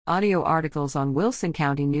Audio articles on Wilson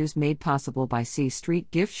County News made possible by C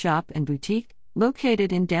Street Gift Shop and Boutique,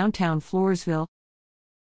 located in downtown Floresville.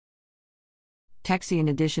 Texian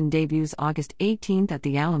Edition debuts August 18th at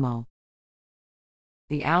the Alamo.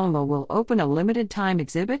 The Alamo will open a limited-time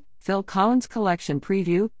exhibit, Phil Collins Collection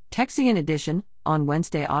Preview, Texian Edition, on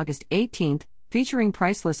Wednesday, August 18th, featuring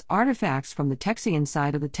priceless artifacts from the Texian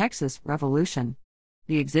side of the Texas Revolution.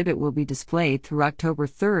 The exhibit will be displayed through October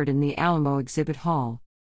 3rd in the Alamo Exhibit Hall.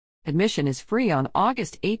 Admission is free on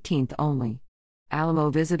August 18th only.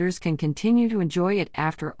 Alamo visitors can continue to enjoy it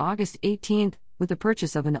after August 18th with the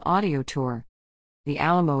purchase of an audio tour. The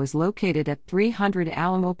Alamo is located at 300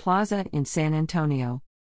 Alamo Plaza in San Antonio.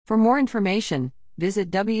 For more information,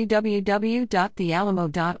 visit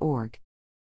www.thealamo.org.